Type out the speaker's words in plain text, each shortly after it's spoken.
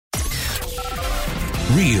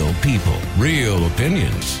Real people, real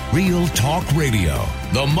opinions, real talk radio.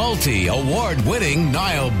 The multi-award-winning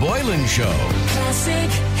Niall Boylan Show.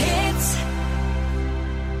 Classic hits.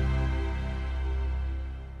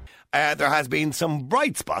 There has been some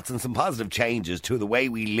bright spots and some positive changes to the way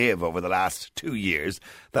we live over the last 2 years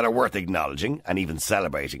that are worth acknowledging and even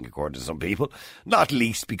celebrating, according to some people. Not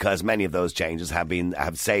least because many of those changes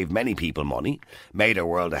have saved many people money, made our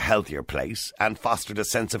world a healthier place, and fostered a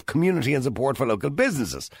sense of community and support for local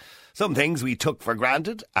businesses. Some things we took for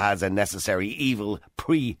granted as a necessary evil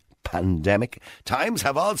pre-pandemic times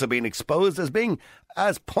have also been exposed as being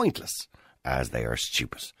as pointless as they are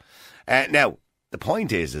stupid. Now, the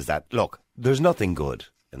point is that, look, there's nothing good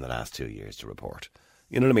in the last 2 years to report.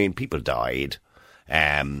 You know what I mean? People died.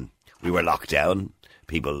 We were locked down.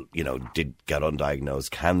 People, did get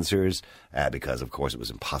undiagnosed cancers because, of course, it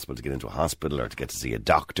was impossible to get into a hospital or to get to see a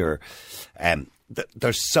doctor.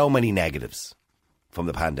 There's so many negatives from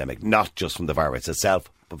the pandemic, not just from the virus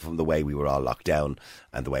itself, but from the way we were all locked down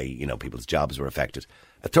and the way, people's jobs were affected.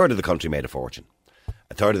 A third of the country made a fortune.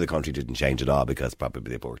 A third of the country didn't change at all because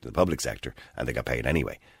probably they worked in the public sector and they got paid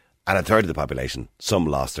anyway. And a third of the population, some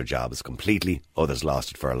lost their jobs completely, others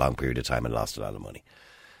lost it for a long period of time and lost a lot of money.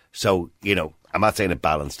 So, I'm not saying it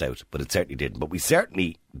balanced out, but it certainly didn't. But we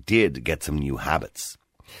certainly did get some new habits.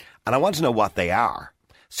 And I want to know what they are.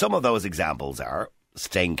 Some of those examples are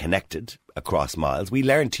staying connected across miles. We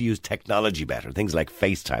learned to use technology better. Things like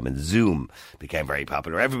FaceTime and Zoom became very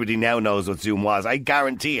popular. Everybody now knows what Zoom was. I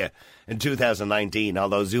guarantee you, in 2019,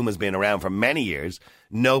 although Zoom has been around for many years,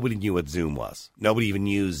 nobody knew what Zoom was. Nobody even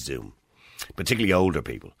used Zoom, particularly older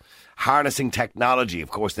people. Harnessing technology.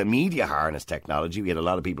 Of course, the media harnessed technology. We had a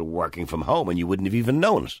lot of people working from home and you wouldn't have even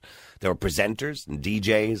known it. There were presenters and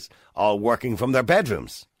DJs all working from their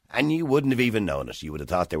bedrooms and you wouldn't have even known it. You would have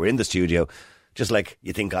thought they were in the studio, just like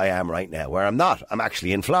you think I am right now, where I'm not. I'm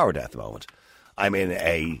actually in Florida at the moment. I'm in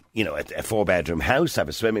a 4-bedroom house. I have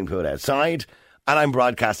a swimming pool outside, and I'm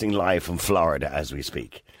broadcasting live from Florida as we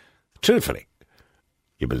speak. Truthfully.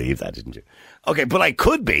 You believe that, didn't you? Okay, but I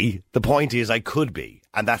could be. The point is I could be.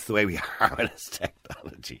 And that's the way we harness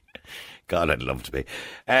technology. God, I'd love to be.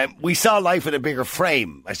 We saw life in a bigger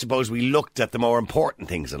frame. I suppose we looked at the more important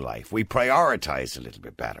things in life. We prioritised a little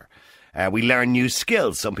bit better. We learned new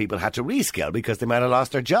skills. Some people had to reskill because they might have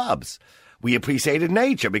lost their jobs. We appreciated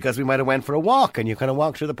nature because we might have went for a walk and you kind of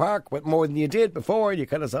walked through the park with more than you did before. You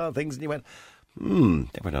kind of saw things and you went,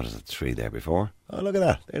 never noticed a tree there before. Oh, look at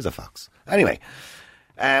that. There's a fox. Anyway,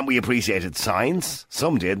 we appreciated science.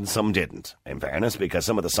 Some did and some didn't, in fairness, because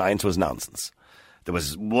some of the science was nonsense. There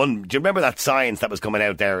was one, do you remember that science that was coming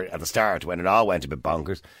out there at the start when it all went a bit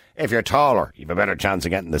bonkers? If you're taller, you have a better chance of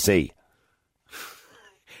getting the sea.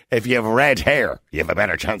 If you have red hair, you have a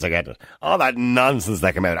better chance of getting it. All that nonsense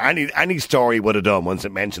that came out. Any story would have done once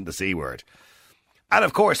it mentioned the C word. And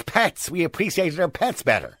of course, pets. We appreciated our pets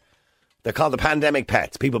better. They're called the pandemic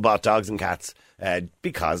pets. People bought dogs and cats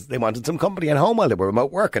because they wanted some company at home while they were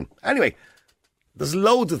remote working. Anyway, there's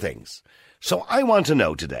loads of things. So I want to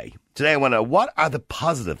know today I want to know, what are the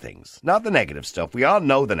positive things? Not the negative stuff. We all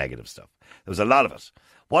know the negative stuff. There was a lot of it.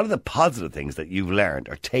 What are the positive things that you've learned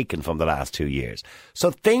or taken from the last 2 years? So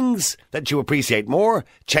things that you appreciate more,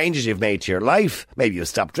 changes you've made to your life. Maybe you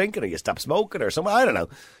stopped drinking or you stopped smoking or something. I don't know.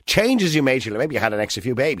 Changes you made to your life. Maybe you had an extra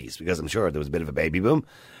few babies because I'm sure there was a bit of a baby boom.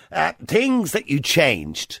 Things that you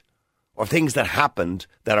changed or things that happened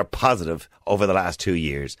that are positive over the last 2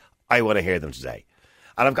 years. I want to hear them today.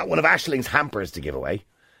 And I've got one of Aisling's hampers to give away.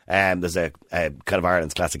 There's a kind of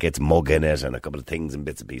Ireland's Classic Hits mug in it and a couple of things and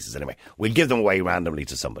bits and pieces. Anyway, we'll give them away randomly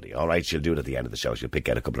to somebody. All right, she'll do it at the end of the show. She'll pick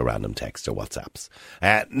out a couple of random texts or WhatsApps.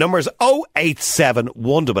 Numbers 087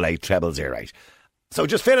 188 0008. So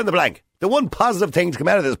just fill in the blank. The one positive thing to come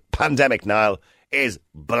out of this pandemic, Niall, is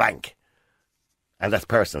blank. And that's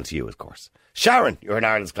personal to you, of course. Sharon, you're in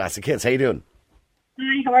Ireland's Classic Hits. How you doing?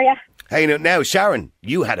 Hi, how are you? How you doing? Now, Sharon,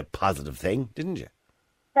 you had a positive thing, didn't you?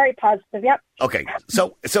 Very positive, yep. Okay,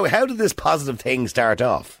 so how did this positive thing start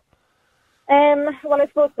off? Well, I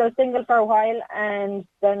suppose I was single for a while, and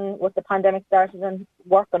then with the pandemic started and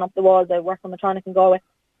working up the walls, I work on Metronic and Galway.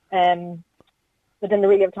 But didn't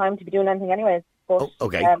really have time to be doing anything anyways. But,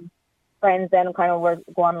 okay. Friends then kind of were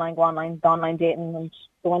go online dating, and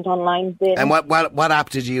they went online dating. And what app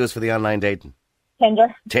did you use for the online dating?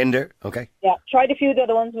 Tinder, okay. Yeah, tried a few of the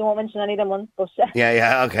other ones. We won't mention any of them ones, but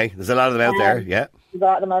yeah, okay. There's a lot of them out there, yeah. There's a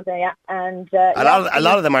lot of them out there, yeah. And a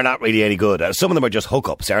lot of them are not really any good. Some of them are just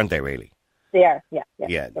hookups, aren't they? Really? They are, yeah.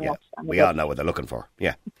 Yeah. We all know what they're looking for.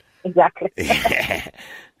 Yeah. Exactly.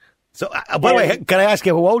 So, by the way, can I ask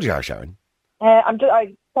you how old you are, Sharon? I'm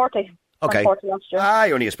 40. Okay. On 40 last year.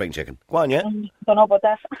 You're only a spring chicken. Go on, yeah. Don't know about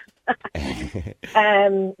that.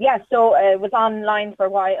 So I was online for a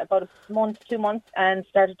while, about a month, 2 months, and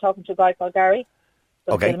started talking to a guy called Gary.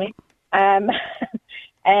 Don't Okay. kill me. And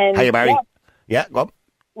How you, Barry? Yeah, go on.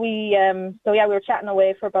 we were chatting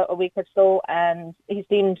away for about a week or so, and he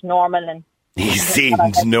seemed normal and. He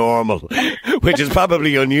seemed normal, which is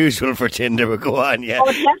probably unusual for Tinder, but go on, yeah.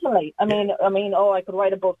 Oh, definitely. I mean, I could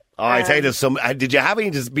write a book. Oh, I tell you, there's some. Did you have any,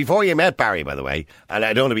 just before you met Barry, by the way, and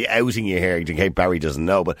I don't want to be outing you here in case Barry doesn't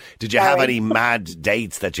know, but did you have any mad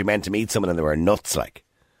dates that you meant to meet someone and they were nuts, like?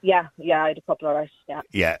 Yeah, I had a couple of hours,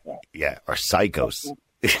 Yeah, or psychos.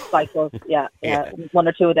 Cycles, yeah. One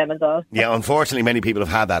or two of them as well. Yeah, unfortunately, many people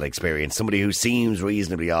have had that experience. Somebody who seems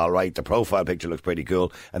reasonably all right, the profile picture looks pretty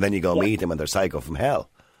cool, and then you go meet them and they're psycho from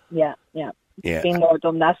hell. Yeah. Yeah. Been there,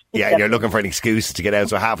 done that. Yeah, and you're looking for an excuse to get out,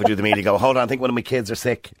 so halfway through the meeting you go, hold on, I think one of my kids are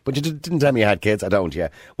sick. But you didn't tell me you had kids. I don't, yeah.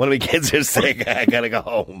 One of my kids are sick, I gotta go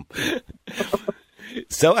home.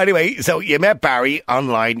 So anyway, so you met Barry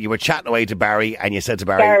online, you were chatting away to Barry, and you said to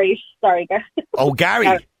Barry... Gary, sorry, Gary. Oh,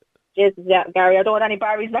 Gary. Jesus, yeah, Gary. I don't want any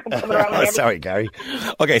Barrys coming around. Oh, sorry, Gary.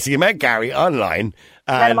 Okay, so you met Gary online.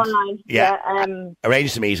 Met him online. Yeah.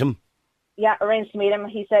 Arranged to meet him. Yeah, arranged to meet him.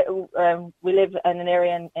 He said we live in an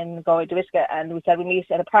area in Galway, Duisca, and we said we meet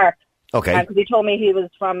at a park. Okay. Because he told me he was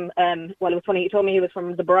from. It was funny. He told me he was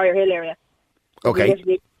from the Briar Hill area. Okay. He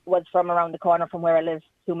literally was from around the corner from where I live,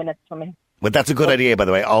 2 minutes from me. But that's a good idea, by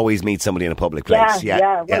the way. Always meet somebody in a public place.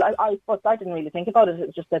 Yeah. Well, I didn't really think about it. It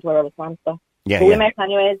was just that where I was from. So. Yeah, we met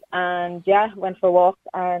anyways, and went for a walk,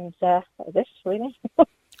 and that was it, really.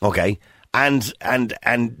 Okay. And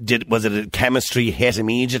was it a chemistry hit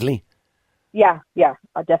immediately? Yeah,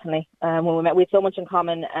 definitely. When we met, we had so much in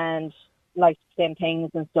common and liked the same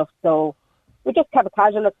things and stuff. So we just had a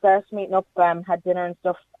casual at first, meeting up, had dinner and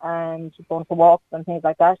stuff, and going for walks and things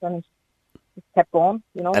like that, and just kept going,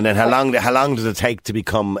 you know. And then how long did it take to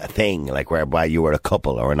become a thing, like whereby you were a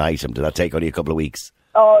couple or an item? Did that take only a couple of weeks?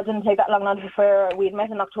 Oh, it didn't take that long. Not before we'd met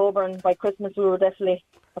in October, and by Christmas we were definitely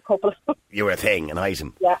a couple. You were a thing, an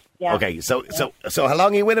item. Yeah. Okay, so how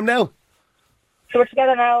long are you with him now? So we're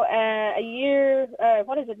together now a year. A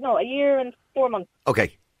year and 4 months.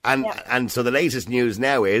 Okay, and so the latest news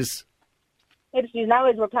now is. Latest news now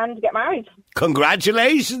is we're planning to get married.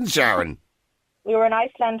 Congratulations, Sharon. We were in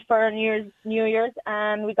Iceland for New Year's,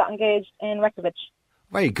 and we got engaged in Reykjavik.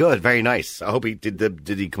 Very good, very nice. I hope he did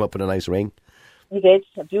he come up with a nice ring? He did,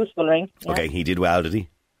 a beautiful ring. Yeah. Okay, he did well, did he?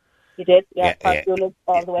 He did, yeah.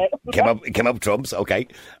 All the way. Came up trumps, okay.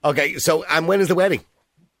 Okay, so, and when is the wedding?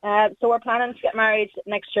 So we're planning to get married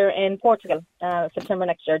next year in Portugal, September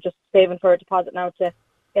next year. Just saving for a deposit now to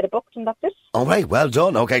get it booked and that's it. All right, well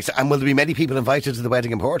done. Okay, so, and will there be many people invited to the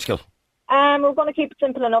wedding in Portugal? We're going to keep it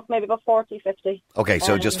simple enough, maybe about 40, 50. Okay,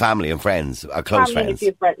 so just family and friends, close friends. And a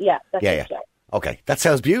few friends, yeah. That's it. Okay, that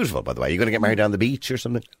sounds beautiful, by the way. You're going to get married on the beach or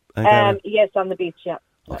something? Yes, on the beach, yeah.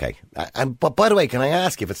 Okay. But by the way, can I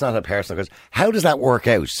ask, if it's not a personal question, how does that work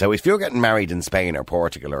out? So if you're getting married in Spain or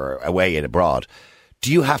Portugal or away and abroad,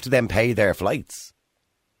 do you have to then pay their flights?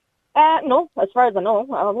 No, as far as I know.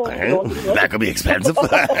 That could be expensive.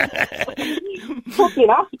 Hopefully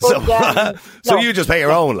not. But, so you just pay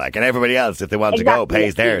your own, like, and everybody else, if they want to go,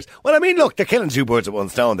 pays theirs. Well, I mean, look, they're killing two birds with one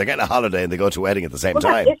stone. They're getting a holiday and they go to a wedding at the same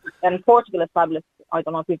time. And Portugal is fabulous. I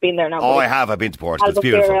don't know if you've been there now. Oh, I have. I've been to Portugal. It's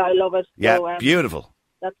beautiful. I love it. Yeah, so, beautiful.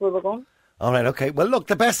 That's where we're going. All right, okay. Well, look,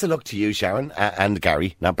 the best of luck to you, Sharon, and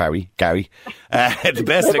Gary, not Barry, Gary. The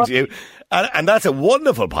best of luck to you. And that's a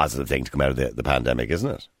wonderful positive thing to come out of the pandemic, isn't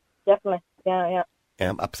it? Definitely. Yeah.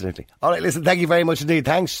 Absolutely. All right, listen, thank you very much indeed.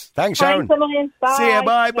 Thanks, Sharon. Thanks a million. Bye. See you,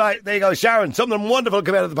 bye. There you go, Sharon. Something wonderful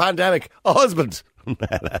come out of the pandemic. A husband.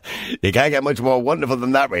 You can't get much more wonderful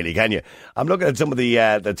than that, really, can you? I'm looking at some of the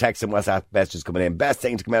texts and WhatsApp messages coming in. Best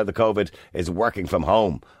thing to come out of the COVID is working from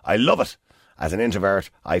home. I love it. As an introvert,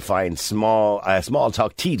 I find small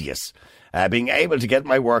talk tedious. Being able to get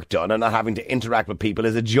my work done and not having to interact with people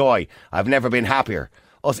is a joy. I've never been happier.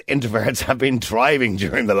 Us introverts have been thriving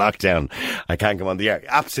during the lockdown. I can't come on the air.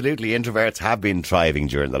 Absolutely, introverts have been thriving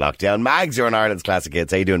during the lockdown. Mags, you're on Ireland's Classic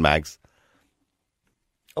Hits. How you doing, Mags?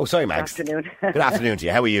 Oh, sorry, Mags. Good afternoon. Good afternoon to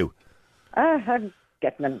you. How are you? I'm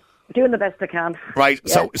doing the best I can. Right.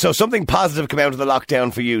 Yeah. So something positive came out of the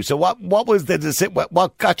lockdown for you. So what was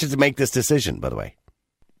what got you to make this decision, by the way?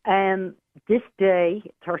 This day,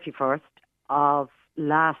 31st of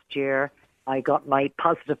last year, I got my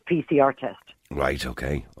positive PCR test. Right,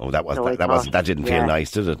 okay. Oh, that didn't feel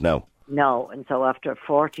nice, did it? No. No, and so after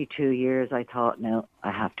 42 years, I thought, no,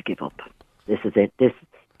 I have to give up. This is it.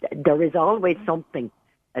 There is always something,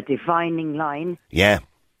 a defining line. Yeah.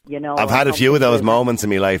 You know, I've had a few of those moments in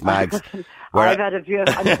my life, Mags. where I've had a few.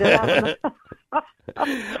 I'm still having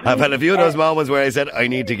I've had a few of those moments where I said I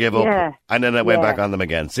need to give up, Yeah. and then I went Yeah. back on them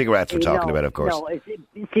again. Cigarettes we're talking about, of course. No,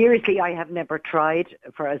 seriously, I have never tried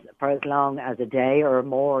for as long as a day or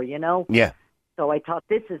more, you know. Yeah. So I thought,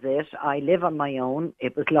 this is it. I live on my own.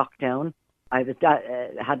 It was lockdown. I was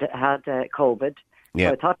had COVID.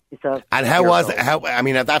 Yeah. So I thought to myself, And how here was goes. it? I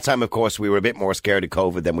mean, at that time, of course, we were a bit more scared of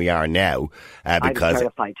COVID than we are now, because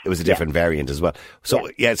terrified. it was a different variant as well. So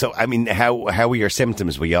yeah. So I mean, how were your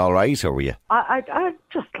symptoms? Were you all right, or were you? I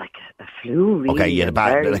just like a flu, really. Okay, you had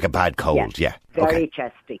a bad cold. Yeah. Very Okay.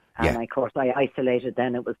 chesty. And Yeah. of course, I isolated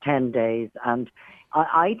then. It was 10 days. And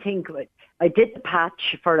I think I did the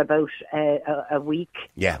patch for about a week.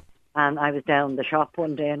 Yeah. And I was down the shop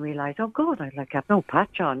one day and realised, oh, God, I have no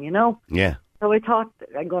patch on, you know. Yeah. So I thought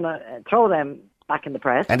I'm going to throw them back in the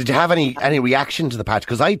press. And did you have any reaction to the patch?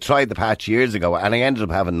 Because I tried the patch years ago, and I ended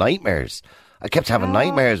up having nightmares. I kept having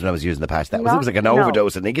nightmares when I was using the patch. It was like an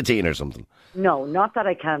overdose of nicotine or something. No, not that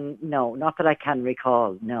I can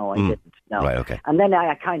recall. No, I didn't. No. Right, okay. And then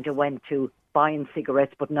I kind of went to buying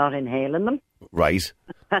cigarettes but not inhaling them. Right.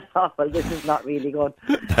 I thought, well, this is not really good.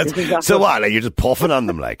 This is not So good. what? Like, you're just puffing on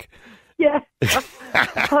them, like? Yeah.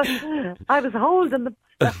 I was holding them.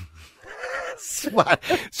 What?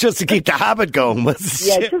 It's just to keep the habit going. Was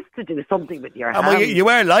Yeah, it? just to do something with your And hands. you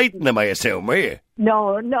were lighting them, I assume, were you?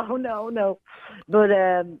 No. But,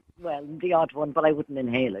 well, the odd one, but I wouldn't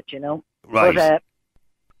inhale it, you know. Right. But,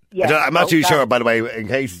 yeah. I'm not too sure, by the way, in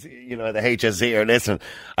case, you know, the HSC are listening.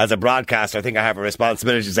 As a broadcaster, I think I have a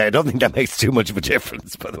responsibility to say I don't think that makes too much of a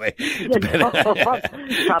difference, by the way.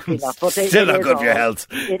 Probably not. But Still not good for your health.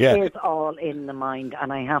 It Yeah. is all in the mind.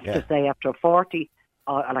 And I have Yeah. to say, after 40,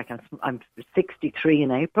 I'm 63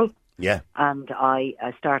 in April. Yeah. And I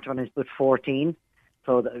started when I was about 14.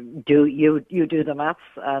 So you do the maths.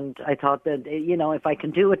 And I thought that, you know, if I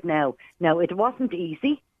can do it now. Now, it wasn't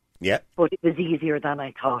easy, Yeah. but it was easier than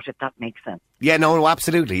I thought, if that makes sense. Yeah, no,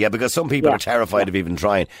 absolutely. Yeah, because some people Yeah. are terrified of even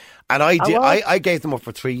trying. And I did. was. I gave them up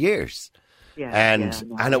for 3 years. Yeah,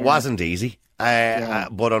 And it wasn't easy.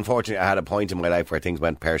 But unfortunately, I had a point in my life where things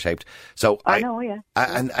went pear-shaped. So I know, yeah.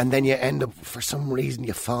 And then you end up, for some reason,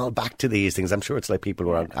 you fall back to these things. I'm sure it's like people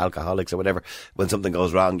who are alcoholics or whatever. When something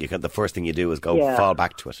goes wrong, the first thing you do is go fall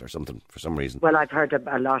back to it or something for some reason. Well, I've heard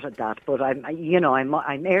a lot of that, but I'm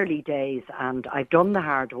early days, and I've done the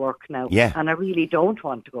hard work now. Yeah. And I really don't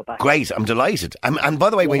want to go back. Great, I'm delighted. And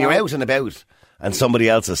by the way, when you're out and about and somebody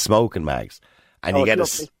else is smoking, Mags, and you get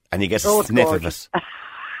lovely. a It's sniff gorgeous. of it.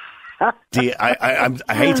 Do you, I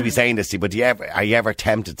hate to be saying this to you, but are you ever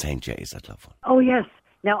tempted saying, "Jeez, I'd love one"? Oh, yes.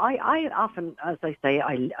 Now, I often, as I say,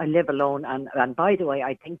 I live alone, and by the way,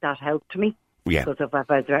 I think that helped me. Yeah. Because if I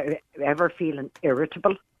was ever feeling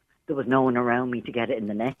irritable, there was no one around me to get it in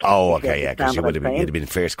the neck. Oh, If you okay, yeah, because understand what I'm you'd saying. have been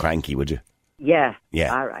fierce cranky, would you? Yeah.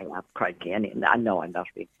 Yeah. All right, I'm cranky. I know I'm not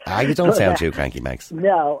really. You don't But, sound too cranky, Mags.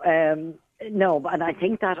 No, and I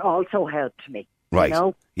think that also helped me. Right. You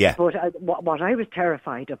know? Yeah. But what I was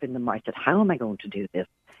terrified of in the night, I said, how am I going to do this?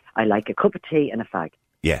 I like a cup of tea and a fag.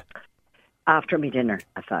 Yeah. After my dinner,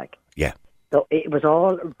 a fag. Yeah. So it was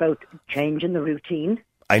all about changing the routine.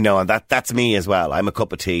 I know, and that's me as well. I'm a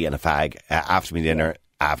cup of tea and a fag after my dinner,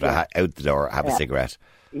 after out the door, have a cigarette.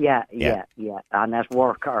 Yeah. Yeah. And at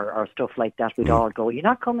work or stuff like that, we'd all go, you're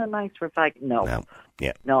not coming nice for a fag? No. No.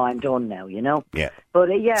 Yeah. No, I'm done now, you know? Yeah. But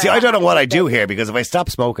See, I don't know what I do here, because if I stop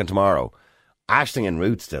smoking tomorrow, Aisling and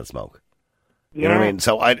Ruth still smoke. You know what I mean?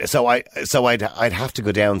 So I'd have to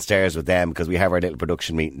go downstairs with them, because we have our little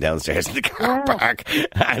production meeting downstairs in the car park.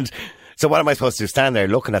 And so what am I supposed to do? Stand there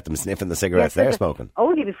looking at them sniffing the cigarettes they're smoking?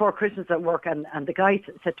 Only before Christmas at work, and the guy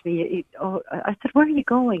said to me, I said, where are you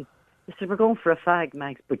going? He said, we're going for a fag,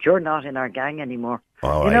 Max, but you're not in our gang anymore.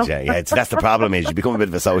 Oh, You right, know? yeah. That's the problem, is you become a bit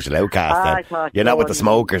of a social outcast I then. thought You're not with the so.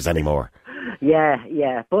 smokers anymore.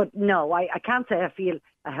 Yeah. But no, I can't say I feel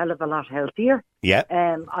a hell of a lot healthier. Yeah.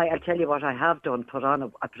 I'll tell you what I have done.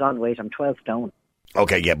 I put on weight. I'm 12 stone.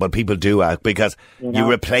 Okay, yeah, but people do because You you know?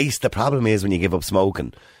 replace, the problem is when you give up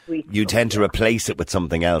smoking, Sweet you stuff, tend to replace it with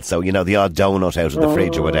something else. So, you know, the odd donut out of the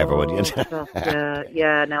fridge or whatever, would you?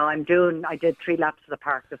 Yeah, now I did 3 laps of the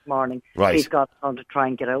park this morning. Right. Please God, on to try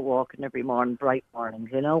and get out walking every morning, bright mornings,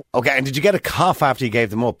 you know. Okay, and did you get a cough after you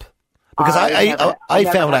gave them up? Because I never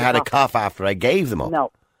found I had a cough. cough after I gave them up.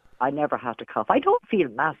 No, I never had to cough. I don't feel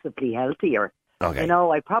massively healthier. Okay. You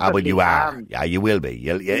know, I probably but you are. am. Yeah, you will be.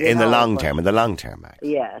 In the know, long but- term, Max.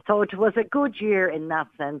 Yeah, so it was a good year in that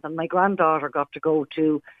sense. And my granddaughter got to go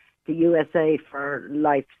to the USA for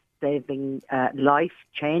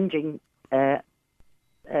life-changing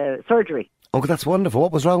surgery. Oh, that's wonderful.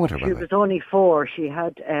 What was wrong with her, by She the way? was only 4. She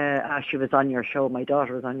had, she was on your show. My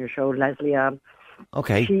daughter was on your show, Leslie Ann.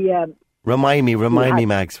 Okay. She, Remind me,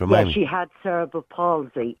 Max. Remind me. she had cerebral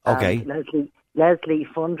palsy. Okay. And Leslie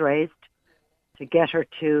fundraised to get her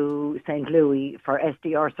to St. Louis for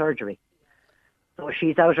SDR surgery. So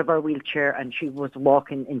she's out of her wheelchair and she was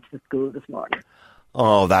walking into school this morning.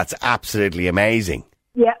 Oh, that's absolutely amazing.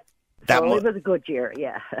 Yeah. That So mu- it was a good year,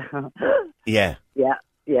 yeah. Yeah.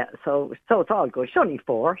 Yeah. So it's all good. She's only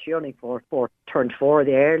 4. She only turned 4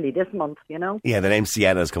 early this month, you know. Yeah, the name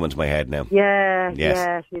Sienna's coming to my head now. Yeah,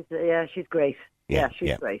 Yes. she's great. Yeah, She's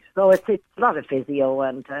yeah. great. So it's a lot of physio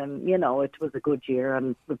and, you know, it was a good year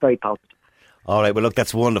and we're very positive. All right, well, look,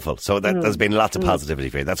 that's wonderful. So there's been lots of positivity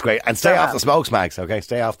for you. That's great. And stay off the smokes, Max, okay?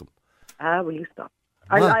 Stay off them. Will you stop?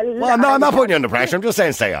 Well, no, I'm not putting you under pressure. I'm just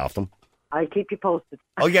saying stay off them. I'll keep you posted.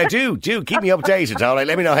 Oh, yeah, do. Keep me updated, all right?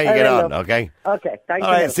 Let me know how you get on, okay? Okay, thank All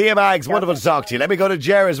you. right, see you, Mags. Wonderful to talk to you. Let me go to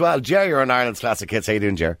Jer as well. Jer, you're on Ireland's Classic Hits. How you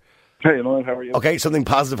doing, Jer? Hey, Noel, how are you? Okay, something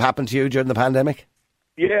positive happened to you during the pandemic?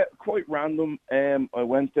 Yeah, quite random. I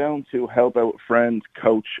went down to help out a friend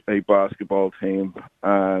coach a basketball team,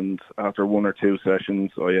 and after 1 or 2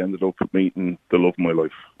 sessions, I ended up meeting the love of my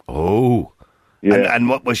life. Oh. Yeah. And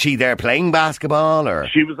what was she there playing basketball or?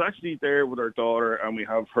 She was actually there with her daughter, and we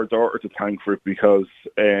have her daughter to thank for it because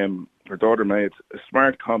her daughter made a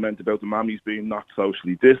smart comment about the mammies being not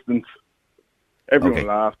socially distant. Everyone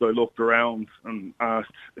laughed. I looked around and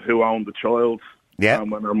asked who owned the child. Yeah.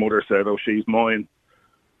 And when her mother said, "Oh, she's mine,"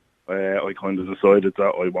 I kind of decided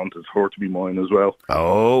that I wanted her to be mine as well.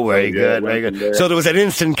 Oh, very good, very went good. from there. So there was an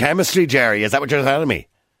instant chemistry, Jerry. Is that what you're telling me?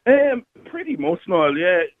 Pretty much, Noel,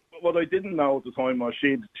 yeah. What I didn't know at the time was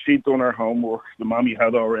she'd done her homework. The mammy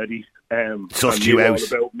had already Sussed and you knew out.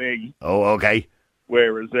 all about me, Oh, okay.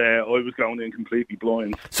 whereas I was going in completely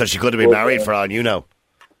blind. So she could have been Well, married for all you know.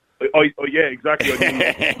 Yeah, exactly.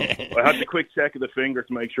 I had the quick check of the finger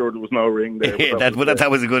to make sure there was no ring there. that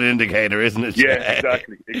was a good indicator, isn't it? Yeah,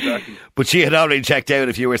 exactly. But she had already checked out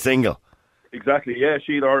if you were single. Exactly, yeah.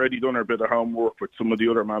 She'd already done her bit of homework with some of the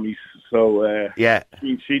other mammies, so Yeah.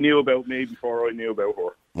 she knew about me before I knew about her.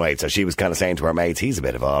 Right, so she was kind of saying to her mates, he's a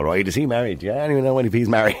bit of all right. Is he married? Yeah, I don't even know if he's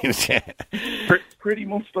married. Pretty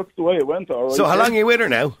much that's the way it went, all right. So how long are you with her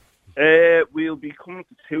now? We'll be coming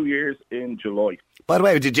to 2 years in July. By the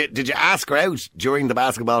way, did you ask her out during the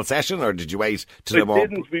basketball session, or did you wait to the more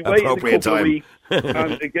We waited a appropriate couple of time? weeks.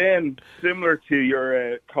 And again, similar to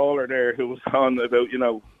your caller there who was on about,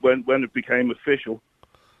 when it became official,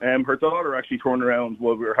 her daughter actually turned around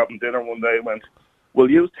while we were having dinner one day and went, "Well,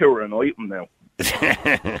 you two are an item now."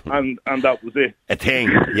 and that was it. A thing.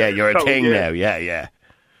 Yeah, you're a So, thing yeah. now. Yeah.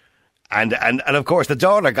 And of course, the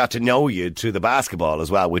daughter got to know you through the basketball as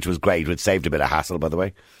well, which was great, which saved a bit of hassle, by the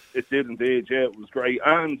way. It did indeed, yeah, it was great.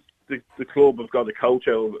 And the club have got a coach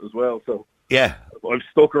out of it as well, so Yeah. I've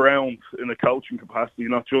stuck around in a coaching capacity,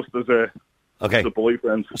 not just as a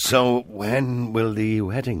boyfriend. So when will the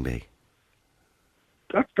wedding be?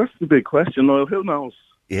 That's the big question, Noel. Who knows?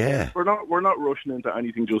 Yeah. We're not rushing into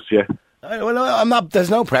anything just yet. Well, I'm not. There's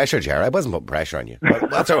no pressure, Jerry. I wasn't putting pressure on you.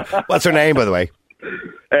 What's her name, by the way?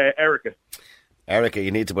 Erica. Erica,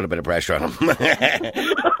 you need to put a bit of pressure on him.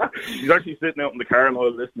 She's actually sitting out in the car and I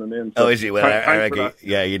was listening in. Oh, is she? Well, thanks for Erica, that.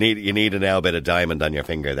 yeah, you need now a bit of diamond on your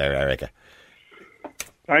finger there, Erica.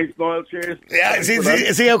 Thanks, Noel. Cheers. Yeah, Thanks for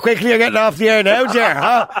that. see how quickly you're getting off the air now, Jer,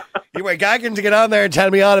 huh? You were gagging to get on there and tell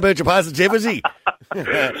me all about your positivity.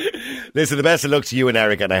 Listen, the best of luck to you and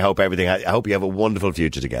Erica, and I hope you have a wonderful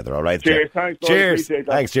future together, all right? Cheers, Jer? thanks, Noel, Cheers. appreciate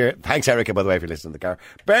that. Thanks, Jer. Thanks, Erica, by the way, for listening to the car.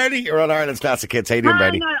 Bernie, you're on Ireland's Classic Kids. How you doing,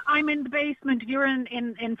 Bernie? I'm in the basement. You're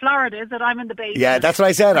in Florida, is it? I'm in the basement. Yeah, that's what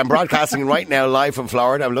I said. I'm broadcasting right now live from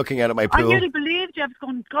Florida. I'm looking out at my I pool. nearly believed you. I was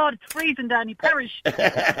going, God, it's freezing down. You perish.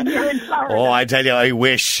 You're in Florida. Oh, I tell you, I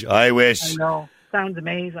wish. I know. Sounds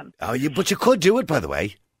amazing. Oh, but you could do it, by the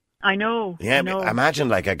way. I know. Yeah, I know. imagine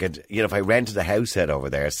like I could, if I rented a house set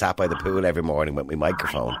over there, sat by the pool every morning with my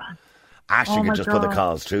microphone. Ashley Oh, could my just put the God.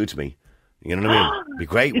 calls through to me. You know what I mean? It'd be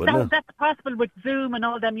great, wouldn't it? That's possible with Zoom and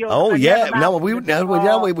all them. Oh yeah,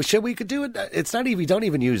 we could do it. It's not even. We don't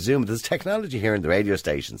even use Zoom. There's technology here in the radio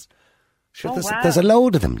stations. Sure, there's a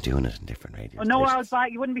load of them doing it in different radio Oh, no, stations.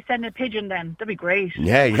 you wouldn't be sending a pigeon then. That'd be great.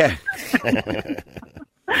 Yeah.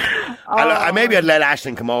 Maybe I'd let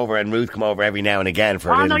Ashton come over and Ruth come over every now and again for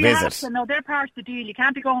a Oh, little no, you have visit. to. No, they're part of the deal. You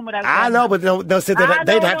can't be going without them. No, but no, so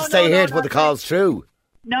they'd have to stay here to put the calls through.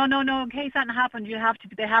 No. In case something happens, they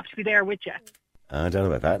have to be there with you. I don't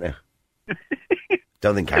know about that now.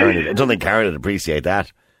 don't think Karen would appreciate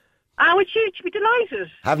that. Would she'd be delighted.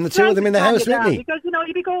 Having the two of them in the house with me. Because,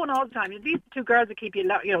 you'd be going all the time. These two girls would keep you,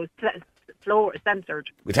 floor censored.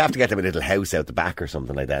 We'd have to get them a little house out the back or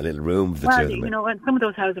something like that, a little room for the two Well, of them. you know, and some of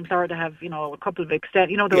those houses in Florida have, you know, a couple of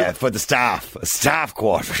extent, you know, those Yeah, for the staff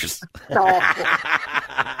quarters.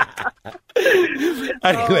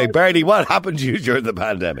 Anyway, Bernie, what happened to you during the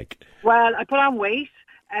pandemic? Well, I put on weight.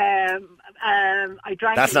 I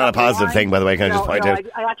drank. That's not a positive thing, by the way. Can I just point out?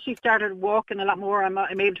 I actually started walking a lot more. I'm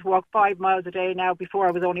able to walk 5 miles a day now. Before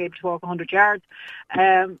I was only able to walk 100 yards.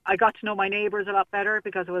 I got to know my neighbours a lot better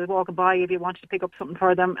because I was walking by if you wanted to pick up something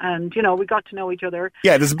for them, and you know we got to know each other.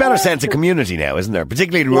 Yeah, there's a better sense of community now, isn't there?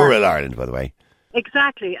 Particularly in rural Ireland, by the way.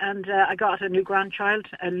 Exactly, and I got a new grandchild,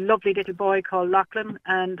 a lovely little boy called Lachlan,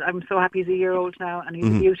 and I'm so happy he's a year old now, and he's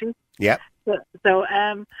a beauty. Yeah. So,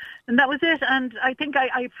 and that was it. And I think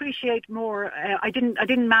I appreciate more. I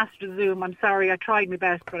didn't master the Zoom. I'm sorry. I tried my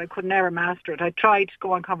best, but I could never master it. I tried to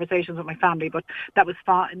go on conversations with my family, but that was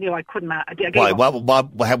fine. You know, I couldn't. Why?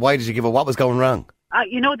 Why did you give up? What was going wrong?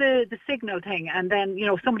 You know, the signal thing, and then, you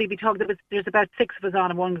know, somebody be talking, there's about 6 of us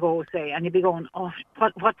on in one go, say, and you'd be going, oh,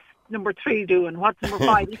 what's number 3 doing? What's number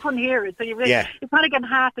 5? You couldn't hear it, so you're kind of getting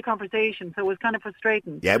half the conversation, so it was kind of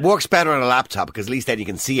frustrating. Yeah, it works better on a laptop because at least then you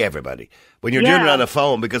can see everybody. When you're doing it on a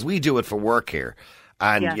phone, because we do it for work here,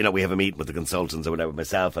 and, you know, we have a meeting with the consultants or whatever,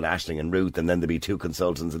 myself and Aisling and Ruth, and then there'd be 2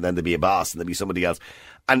 consultants, and then there'd be a boss, and there'd be somebody else.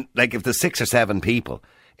 And, like, if there's 6 or 7 people,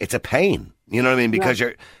 it's a pain. You know what I mean? Because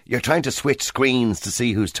you're trying to switch screens to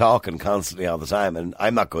see who's talking constantly all the time, and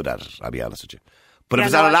I'm not good at it, I'll be honest with you. But if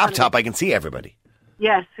it's on a laptop, I can see everybody.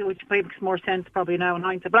 Yes, which makes more sense probably now in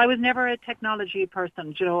hindsight. But I was never a technology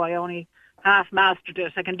person. You know, I only half mastered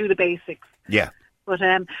it. I can do the basics. Yeah. But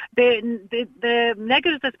the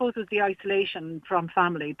negatives, I suppose, was the isolation from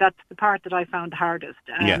family. That's the part that I found hardest.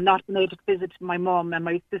 Not being able to visit my mum and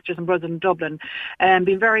my sisters and brothers in Dublin, and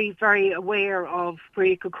being very, very aware of where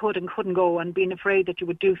you could and couldn't go, and being afraid that you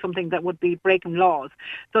would do something that would be breaking laws.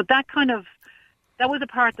 So that was a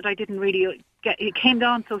part that I didn't really get. It came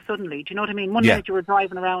down so suddenly. Do you know what I mean? One minute you were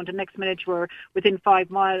driving around, and next minute you were within 5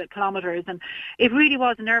 kilometres, and it really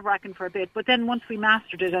was nerve-wracking for a bit. But then once we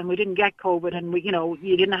mastered it, and we didn't get COVID, and we, you know,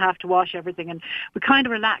 you didn't have to wash everything, and we kind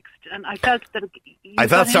of relaxed. And I felt that. I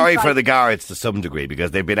felt sorry for the guards to some degree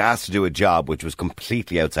because they've been asked to do a job which was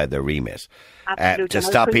completely outside their remit, to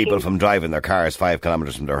stop people from driving their cars 5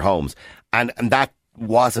 kilometres from their homes, and that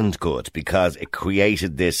wasn't good because it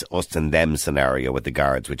created this us and them scenario with the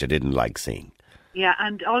guards, which I didn't like seeing. Yeah,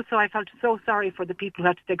 and also I felt so sorry for the people who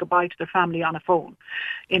had to say goodbye to their family on a phone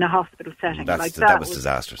in a hospital setting. That was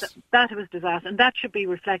disastrous. That was disastrous, and that should be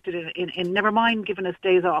reflected in never mind giving us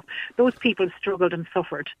days off. Those people struggled and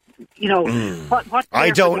suffered. You know,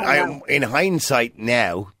 what in hindsight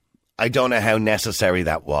now, I don't know how necessary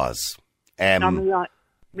that was.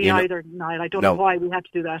 Me either, Niall. I don't know why we had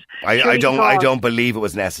to do that. I don't believe it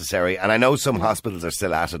was necessary, and I know some hospitals are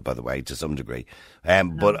still at it, by the way, to some degree.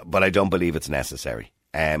 But I don't believe it's necessary.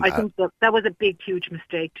 I think that was a big, huge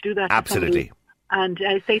mistake to do that. Absolutely. And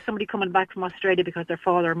say somebody coming back from Australia because their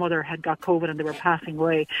father or mother had got COVID and they were passing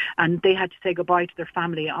away, and they had to say goodbye to their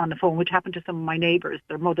family on the phone, which happened to some of my neighbours.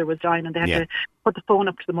 Their mother was dying, and they had to put the phone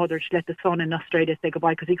up to the mother to let the son in Australia say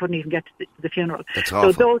goodbye because he couldn't even get to the funeral. That's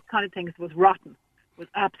awful. So those kind of things was rotten. Was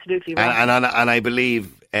absolutely right. And I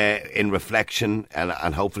believe in reflection,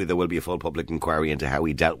 and hopefully there will be a full public inquiry into how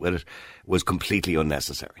he dealt with it, was completely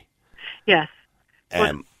unnecessary. Yes.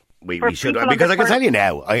 We should, because I can tell you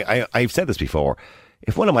now, I've said this before,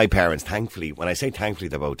 if one of my parents, thankfully, when I say thankfully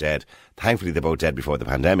they're both dead before the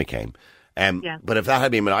pandemic came. But if that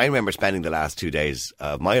had been, I remember spending the last 2 days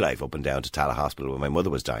of my life up and down to Tala Hospital when my mother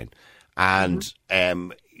was dying. And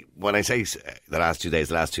when I say the last 2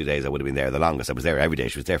 days I would have been there the longest. I was there every day.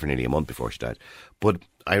 She was there for nearly a month before she died. But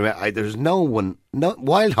there's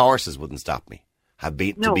wild horses wouldn't stop me to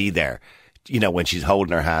be there. You know, when she's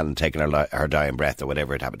holding her hand and taking her dying breath or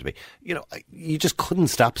whatever it happened to be. You know, you just couldn't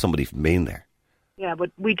stop somebody from being there. Yeah,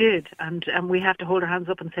 but we did, and we have to hold our hands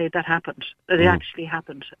up and say that happened. That it actually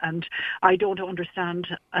happened, and I don't understand.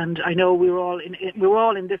 And I know we were all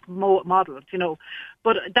in this model, you know.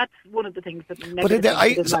 But that's one of the things that.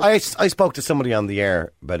 But I spoke to somebody on the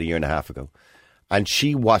air about a year and a half ago, and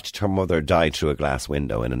she watched her mother die through a glass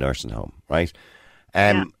window in a nursing home. Right,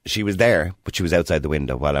 she was there, but she was outside the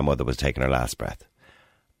window while her mother was taking her last breath,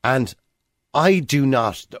 and I do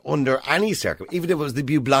not, under any circumstance, even if it was the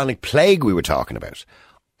bubonic plague we were talking about,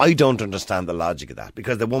 I don't understand the logic of that,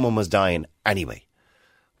 because the woman was dying anyway.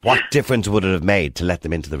 What difference would it have made to let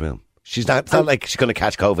them into the room? It's not like she's going to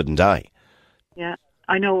catch COVID and die. Yeah,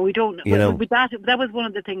 I know we don't. You know? With that was one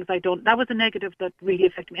of the things I don't. That was a negative that really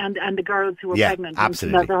affected me, and the girls who were pregnant.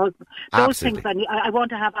 Absolutely. And their husbands. Those Absolutely. things I want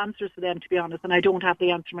to have answers to them, to be honest, and I don't have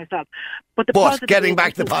the answer myself. But Getting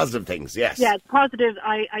back to the positive things, yes. Yeah, positive.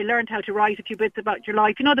 I learned how to write a few bits about your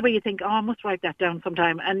life. You know the way you think, I must write that down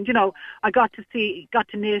sometime. And I got to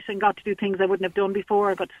knit and got to do things I wouldn't have done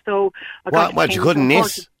before. I got to sew. What, you couldn't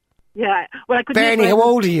knit? Yeah. Well, I couldn't. Bernie, how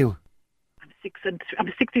old are you?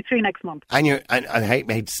 I'm 63 next month. And I hate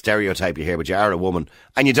to stereotype you here, but you are a woman,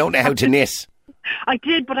 and you don't know how to knit. I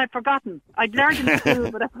did, but I've forgotten. I'd learned in school,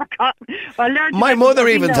 but I've forgotten. I learned. My mother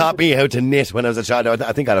even taught me how to knit when I was a child.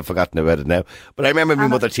 I think I'd have forgotten about it now. But I remember my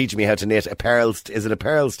mother teaching me how to knit a pearl. Is it a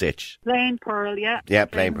pearl stitch? Plain pearl, yeah. Yeah,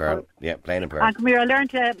 plain pearl. Yeah, plain and pearl. And come here, I learned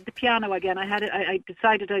the piano again. I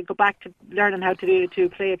decided I'd go back to learning how to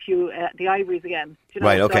play a few the ivories again.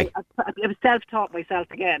 Right, okay. So I was self-taught myself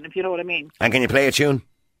again, if you know what I mean. And can you play a tune?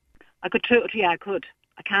 I could. Yeah, I could.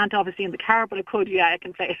 I can't obviously in the car, but I could. Yeah, I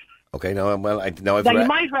can play it. Okay, no, well, now you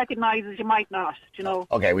might recognise it, you might not,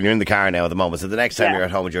 Okay, well, you're in the car now at the moment, so the next time Yeah. you're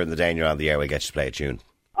at home during the day and you're on the air, we'll get you to play a tune.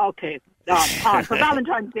 Okay. For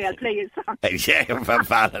Valentine's Day, I'll play you a song. Yeah, for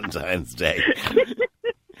Valentine's Day.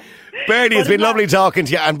 Bernie, it's been lovely talking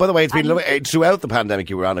to you. And by the way, it's been lovely. Throughout the pandemic,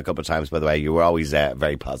 you were on a couple of times, by the way. You were always a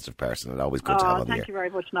very positive person and always good to have on the air. Thank you very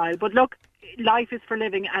much, Niall. But look, life is for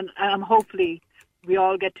living, and hopefully we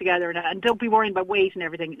all get together. And don't be worrying about weight and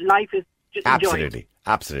everything. Life is just Absolutely.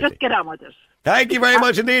 Just get on with it. Thank you very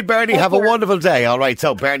much indeed, Bernie. Have a wonderful day. All right,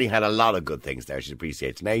 so Bernie had a lot of good things there. She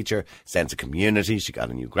appreciates nature, sense of community. She got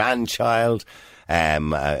a new grandchild.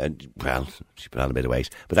 Well, she put on a bit of weight,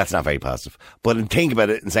 but that's not very positive. But think about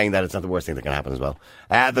it and saying that, it's not the worst thing that can happen as well.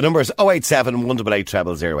 The number is 087 188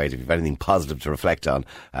 0008 if you have anything positive to reflect on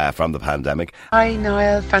from the pandemic. Hi,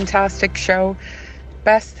 Niall. Fantastic show.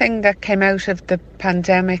 Best thing that came out of the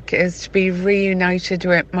pandemic is to be reunited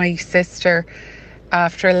with my sister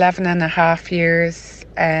after 11 and a half years.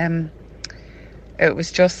 It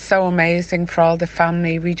was just so amazing for all the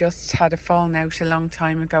family. We just had a falling out a long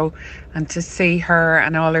time ago, and to see her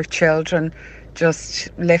and all her children just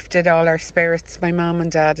lifted all our spirits, my mum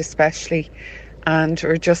and dad especially, and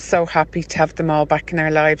we're just so happy to have them all back in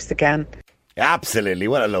our lives again. Absolutely,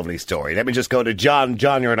 what a lovely story. Let me just go to John.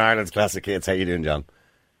 John, you're in Ireland's Classic Hits. How you doing, John?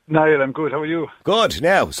 Niall, I'm good. How are you? Good.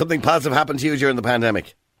 Now, something positive happened to you during the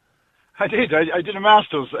pandemic. I did. I did a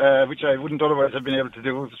master's, which I wouldn't otherwise have been able to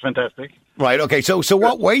do. It was fantastic. Right, okay. So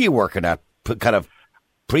what were you working at, kind of,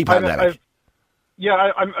 pre-pandemic?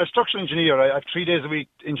 I'm a structural engineer. I have 3 days a week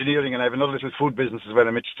engineering, and I have another little food business as well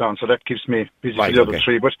in Mitchelstown, so that keeps me busy for the other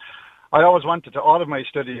three. But I always wanted to, all of my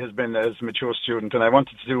study has been as a mature student, and I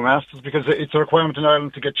wanted to do a master's because it's a requirement in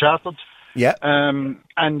Ireland to get chartered. Yeah.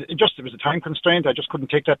 And it was a time constraint. I just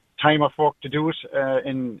couldn't take that time off work to do it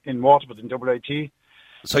in Waterford, in IIT.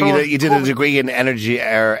 So you did a degree in energy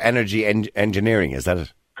engineering, is that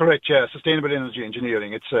it? Correct, yeah, sustainable energy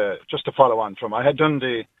engineering. It's just a follow on from. I had done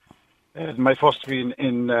my first degree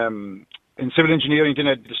in civil engineering, then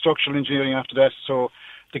I did the structural engineering after that. So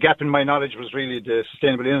the gap in my knowledge was really the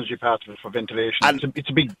sustainable energy part of it for ventilation. And it's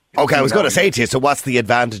a big. Okay, I was going to say to you. So what's the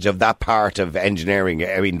advantage of that part of engineering?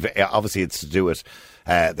 I mean, obviously it's to do with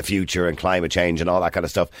the future and climate change and all that kind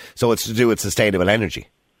of stuff. So it's to do with sustainable energy.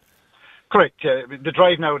 Correct. The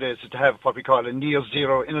drive nowadays is to have what we call a near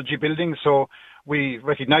zero energy building. So we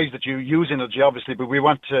recognise that you use energy, obviously, but we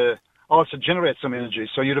want to also generate some energy.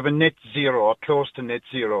 So you'd have a net zero or close to net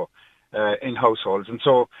zero in households. And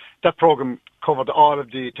so that programme covered all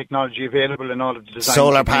of the technology available and all of the design.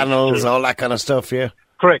 Solar panels, all that kind of stuff, yeah?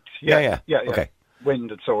 Correct. Yeah. Okay.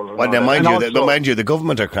 Wind and solar. Well, now, mind you, the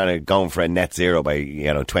government are kind of going for a net zero by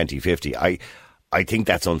 2050. I think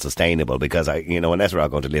that's unsustainable because unless we're all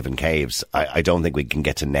going to live in caves, I don't think we can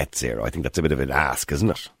get to net zero. I think that's a bit of an ask, isn't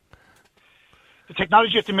it? The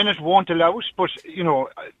technology at the minute won't allow it, but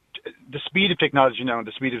the speed of technology now and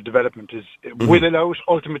the speed of development will allow it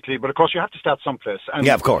ultimately. But of course, you have to start someplace. And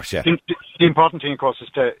yeah, of course. Yeah. The important thing, of course, is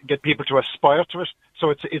to get people to aspire to it. So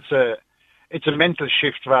it's a mental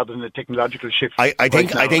shift rather than a technological shift. I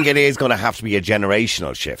think it is going to have to be a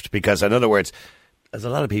generational shift because, in other words, as a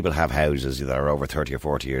lot of people have houses that are over 30 or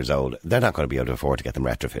 40 years old, they're not going to be able to afford to get them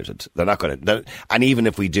retrofitted. They're not going to. And even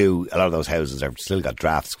if we do, a lot of those houses have still got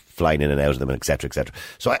drafts flying in and out of them, etc., etc.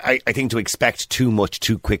 So I think to expect too much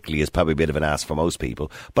too quickly is probably a bit of an ask for most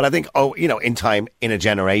people. But I think, in time, in a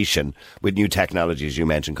generation, with new technologies you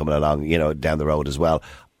mentioned coming along, down the road as well,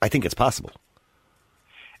 I think it's possible.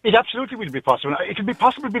 It absolutely will be possible. It will be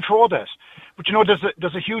possible before that. But,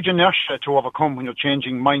 there's a huge inertia to overcome when you're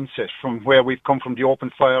changing mindset from where we've come from, the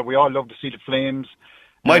open fire. We all love to see the flames.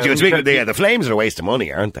 Mind you, the flames are a waste of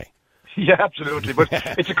money, aren't they? Yeah, absolutely. But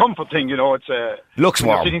it's a comfort thing, you know. It's looks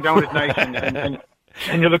warm. You're sitting down at night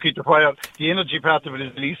and you're looking at the fire. The energy part of it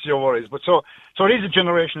is the least of your worries. But so it is a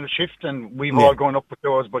generational shift, and we've all grown up with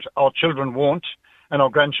those, but our children won't, and our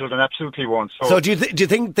grandchildren absolutely won't. So do you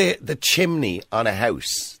think the chimney on a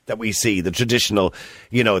house that we see, the traditional,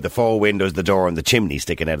 you know, the four windows, the door, and the chimney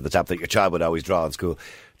sticking out of the top that your child would always draw in school,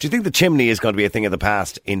 do you think the chimney is going to be a thing of the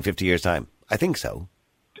past in 50 years' time? I think so.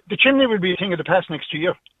 The chimney will be a thing of the past next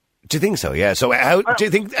year. Do you think so? Yeah. So how do you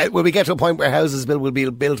think will we get to a point where houses will be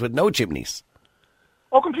built with no chimneys?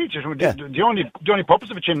 Oh, completely. Yeah. The only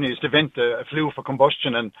purpose of a chimney is to vent a flue for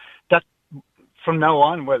combustion, and that from now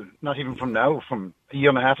on, well, not even from now, from a year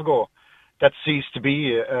and a half ago, that ceased to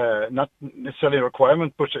be not necessarily a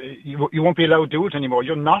requirement, but you won't be allowed to do it anymore.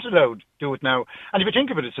 You're not allowed to do it now. And if you think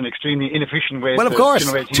of it, it's an extremely inefficient way. Well, of course,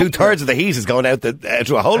 2/3 of the heat is going out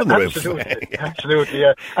through a hole in the roof. Absolutely,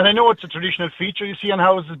 yeah. And I know it's a traditional feature you see on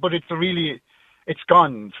houses, but it's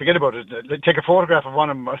gone. Forget about it. Take a photograph of one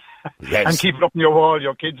of them and keep it up on your wall.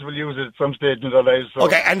 Your kids will use it at some stage in their lives. So,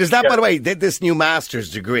 okay, and does that, by the way, this new master's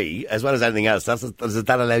degree, as well as anything else, does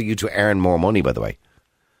that allow you to earn more money, by the way?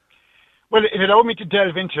 Well, it allowed me to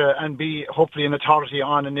delve into and be hopefully an authority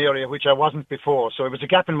on an area which I wasn't before. So it was a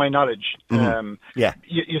gap in my knowledge. Mm-hmm.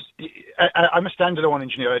 I'm a standalone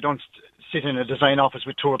engineer. I don't sit in a design office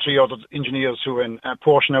with 2 or 3 other engineers who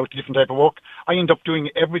portion out different type of work. I end up doing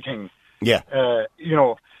everything. Yeah. You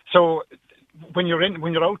know, so when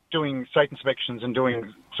you're out doing site inspections and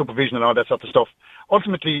doing supervision and all that sort of stuff,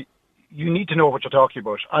 ultimately you need to know what you're talking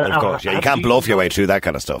about. Of course, you can't bluff your way through that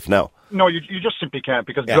kind of stuff, no. No, you just simply can't,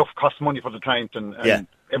 because bluff costs money for the client and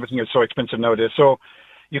everything is so expensive nowadays. So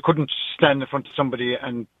you couldn't stand in front of somebody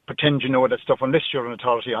and pretend you know that stuff unless you're an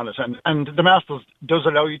authority on it. And the Masters does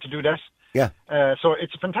allow you to do that. Yeah. So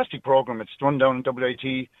it's a fantastic program. It's run down in WIT.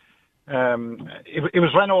 It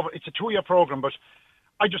was ran over. It's a 2-year program, but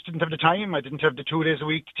I just didn't have the time. I didn't have the 2 days a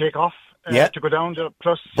week to take off to go down there.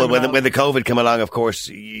 Plus, well, when the COVID came along, of course,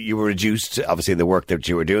 you were reduced, obviously, in the work that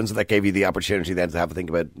you were doing, so that gave you the opportunity then to have a think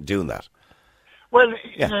about doing that. Well,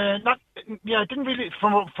 it didn't really,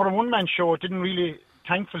 for a one-man show,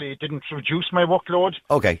 thankfully, it didn't reduce my workload.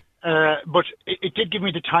 Okay. But it did give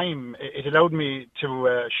me the time. It allowed me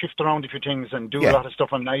to shift around a few things and do a lot of stuff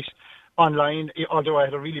online, although I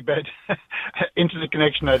had a really bad internet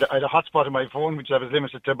connection. I had a hotspot on my phone, which I was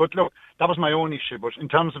limited to. But look, that was my own issue. But in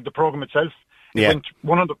terms of the program itself, it went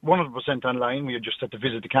 100% online. We just had to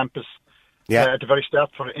visit the campus at the very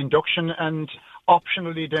start for induction, and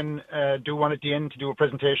optionally then do one at the end to do a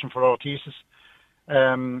presentation for our thesis.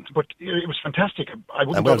 But it was fantastic. I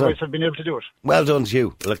wouldn't otherwise have been able to do it. Well done to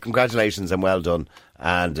you. Look, congratulations and well done.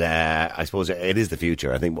 And I suppose it is the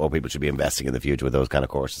future. I think more people should be investing in the future with those kind of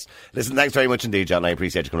courses. Listen, thanks very much indeed, John. I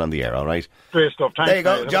appreciate you coming on the air, all right? Great stuff. Thanks. There you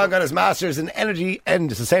go. John got his Masters in Energy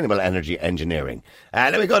and Sustainable Energy Engineering.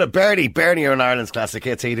 Let me go to Bernie. Bernie, you're in Ireland's Classic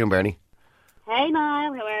Hits. How you doing, Bernie? Hey,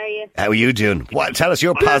 Niall. How are you? How are you doing? Tell us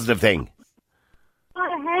your positive thing.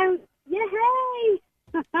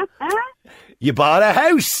 You bought a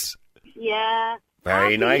house. Yeah.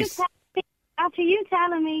 Very nice. After you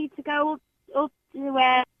telling me to go up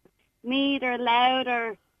to Meath or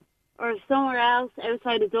Louth or somewhere else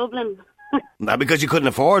outside of Dublin. Not because you couldn't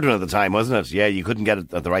afford one at the time, wasn't it? Yeah, you couldn't get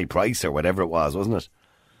it at the right price or whatever it was, wasn't it?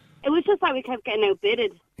 It was just that we kept getting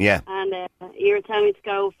outbidded. Yeah. And you were telling me to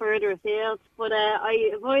go further afield. But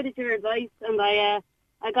I avoided your advice, and I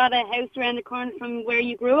got a house around the corner from where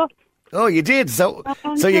you grew up. Oh, you did? So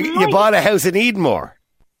you bought a house in Edenmore?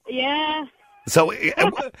 Yeah. So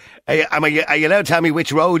are you allowed to tell me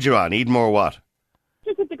which road you're on? Edenmore what?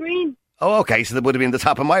 Just at the green. Oh, okay, so that would have been the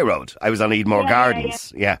top of my road. I was on Edenmore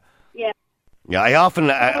Gardens. Yeah. Yeah,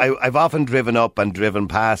 I've often driven up and driven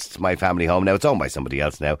past my family home. Now, it's owned by somebody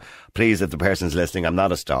else now. Please, if the person's listening, I'm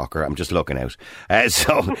not a stalker. I'm just looking out.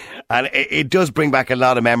 And it does bring back a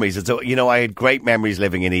lot of memories. And so, I had great memories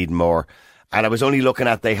living in Edenmore. And I was only looking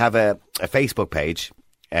at, they have a Facebook page.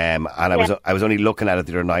 And I was only looking at it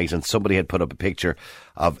the other night, and somebody had put up a picture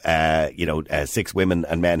of 6 women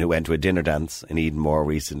and men who went to a dinner dance in Edenmore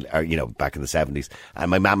recently, or back in the 70s, and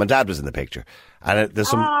my mum and dad was in the picture. And there's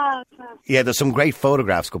some great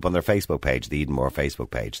photographs up on their Facebook page, the Edenmore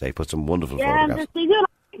Facebook page. They put some wonderful photographs. And there's a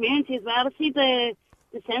community as well. I see the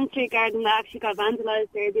Century Garden that actually got vandalised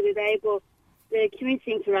there the other day, but the community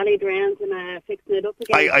seems to rally around and fixing it up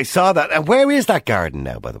again. I saw that. And where is that garden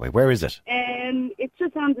now, by the way? Where is it? It's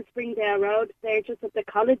just on the Springdale Road. They're just at the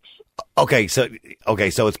college. Okay, so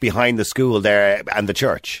it's behind the school there and the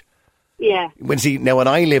church. Yeah. When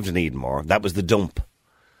I lived in Edenmore, that was the dump.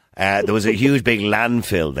 There was a huge big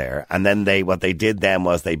landfill there, and then what they did then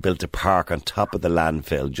was they built a park on top of the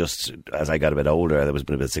landfill. Just as I got a bit older, there was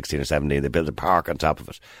about 16 or 17, they built a park on top of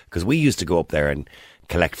it. Because we used to go up there and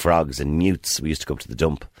collect frogs and newts. We used to go up to the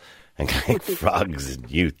dump and collect frogs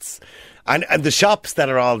and newts. And the shops that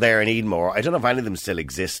are all there in Edenmore, I don't know if any of them still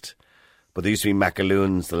exist, but there used to be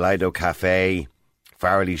Macaloon's, the Lido Cafe,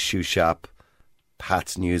 Farrelly's Shoe Shop,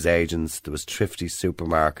 Pat's News Agents, there was Thrifty's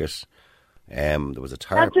Supermarket. There was a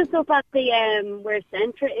That's just up at the where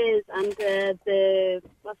Centra is, and the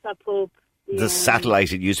what's that pub? The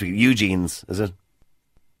Satellite. It used to be Eugene's, is it?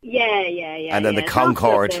 Yeah. And then the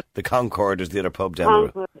Concord. The Concord is the other pub down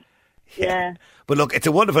the road. Yeah. But look, it's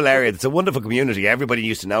a wonderful area. It's a wonderful community. Everybody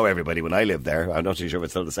used to know everybody when I lived there. I'm not too sure if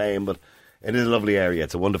it's still the same, but it is a lovely area.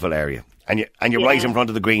 It's a wonderful area, and you're right in front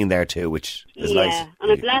of the green there too, which is nice. Yeah,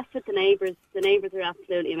 and I'm blessed with the neighbours. The neighbours are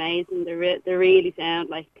absolutely amazing. They really sound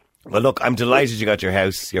like. Well, look, I'm delighted you got your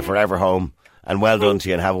house. You're forever home, and well done to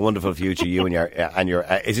you, and have a wonderful future. You and your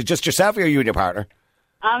is it just yourself, or you and your partner?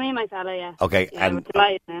 Me and my fella, yeah. Okay, yeah, I'm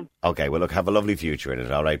delighted now. Okay, well, look, have a lovely future in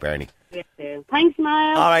it. All right, Bernie. Yes, sir. Thanks,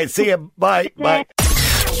 Niall. All right, see you. Bye. Bye.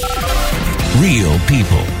 Real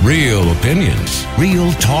people, real opinions,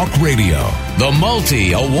 real talk radio. The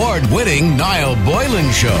multi-award-winning Niall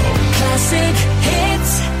Boylan Show. Classic hits.